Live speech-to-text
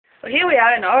Well, here we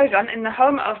are in Oregon, in the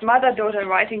home of mother-daughter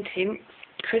writing team,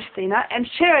 Christina and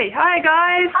Sherrie. Hi,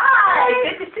 guys.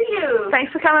 Hi. Good to see you.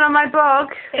 Thanks for coming on my blog.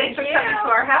 Thanks for coming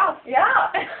to our house. Yeah.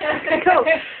 Cool.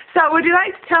 So, would you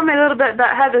like to tell me a little bit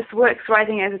about how this works,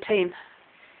 writing as a team?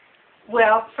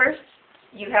 Well, first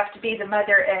you have to be the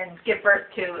mother and give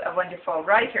birth to a wonderful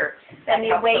writer. Then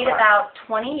you wait about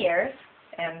 20 years.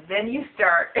 And then you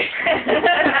start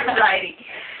writing.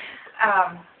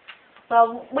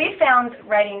 Well, we found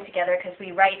writing together because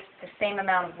we write the same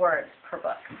amount of words per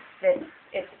book.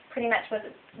 It's pretty much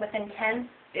within 10.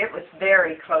 It was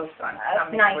very close on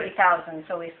 90,000,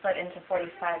 so we split into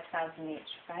 45,000 each,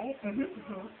 right? Mm-hmm.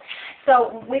 Mm-hmm.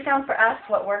 So we found for us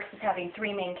what works is having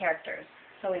 3 main characters.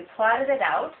 So we plotted it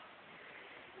out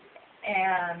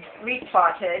and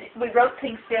replotted. We wrote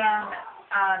things down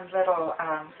on little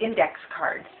index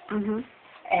cards. Mm-hmm.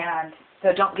 And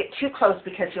so don't get too close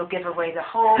because you'll give away the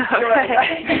whole story.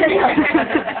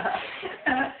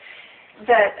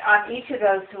 But on each of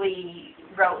those we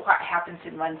wrote what happens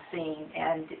in one scene,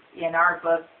 and in our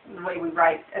book the way we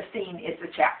write a scene is a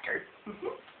chapter.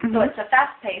 Mm-hmm. So it's a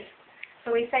fast pace.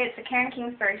 So we say it's a Karen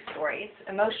Kingsbury story. It's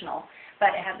emotional,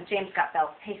 but it has a James Scott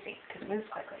Bell pacing because it moves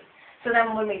quickly. So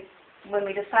then when we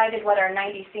decided what our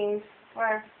 90 scenes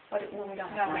were, we don't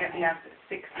have 90. We have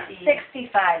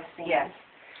 65 scenes. Yes.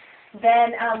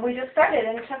 Then we just started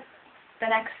and took the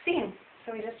next scene.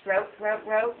 So we just wrote,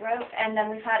 and then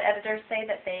we've had editors say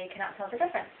that they cannot tell the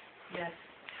difference. Yes.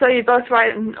 So you both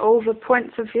write in all the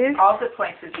points of view? All the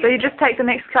points of view. So you just take the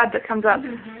next card that comes up?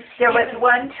 Mm-hmm. There was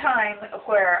one time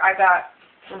where I got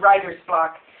writer's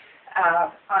block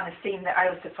on a scene that I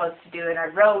was supposed to do, and I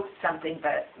wrote something,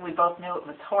 but we both knew it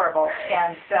was horrible,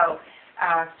 and so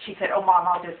she said, "Oh, Mom,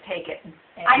 I'll just take it." And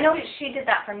I know she did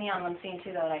that for me on one scene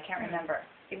too, though, that I can't remember.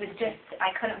 It was just,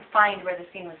 I couldn't find where the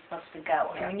scene was supposed to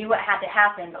go. And we knew what had to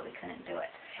happen, but we couldn't do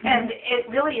it. And it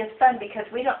really is fun because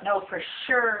we don't know for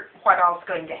sure what all's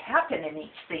going to happen in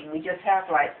each scene. We just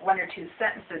have like 1 or 2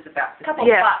 sentences about the couple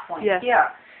scene. plot points. Yeah.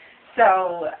 Yeah.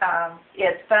 So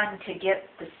it's fun to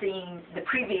get the scene, the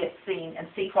previous scene,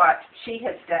 and see what she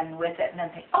has done with it, and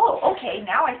then think, oh, okay,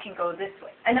 now I can go this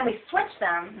way. And then we switch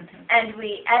them, and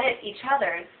we edit each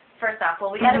other's. First off, well,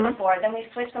 we edit before, then we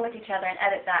switch them with each other and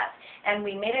edit that. And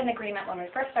we made an agreement when we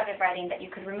first started writing that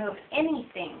you could remove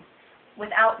anything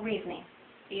without reasoning.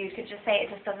 You could just say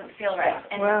it just doesn't feel right,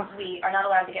 and we are not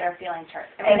allowed to get our feelings hurt.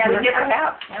 And we never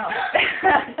have. No.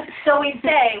 So we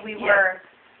say we were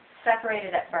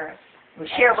separated at birth. We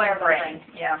share one brain.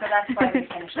 Yeah. So that's why we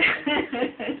finished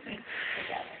together.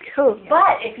 Cool.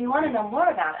 But if you want to know more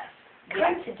about us,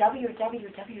 come to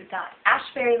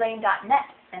www.ashberrylane.net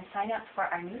and sign up for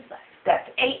our newsletter. That's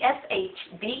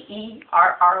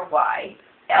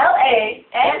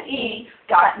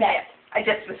ASHBERRYLANE.net. I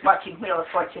just was watching Wheel of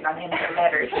Fortune on the end of the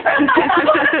letters.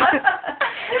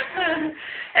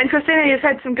 And Christina, you've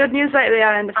had some good news lately,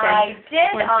 I understand. I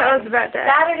did. Tell us about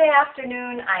that. Saturday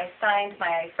afternoon, I signed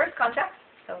my first contract.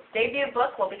 So debut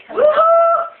book will be coming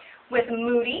out with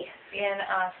Moody in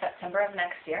September of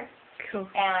next year. Cool.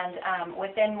 And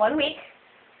within 1 week,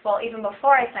 well, even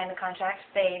before I signed the contract,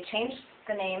 they changed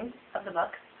the name of the book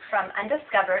from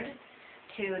Undiscovered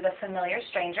to The Familiar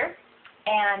Stranger.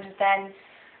 And then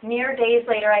mere days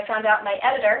later, I found out my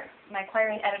editor, my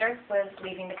acquiring editor, was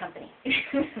leaving the company.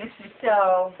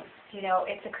 So, you know,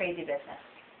 it's a crazy business.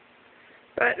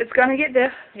 But it's going to get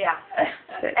there. Yeah.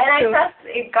 That's and I cool. trust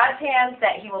in God's hands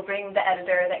that He will bring the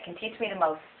editor that can teach me the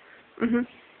most. And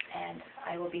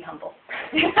I will be humble.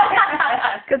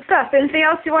 Good stuff. Anything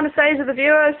else you want to say to the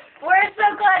viewers? We're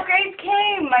so glad Grace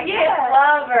came. My kids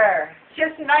love her.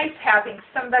 Just nice having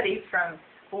somebody from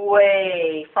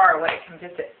way far away come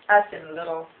visit us in a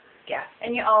little guest.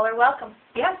 And you all are welcome.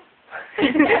 Yes.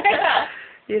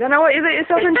 You don't know what you let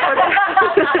yourself into.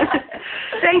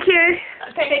 Thank you.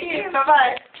 Thank you.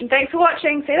 Bye-bye. And thanks for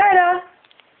watching. See you later.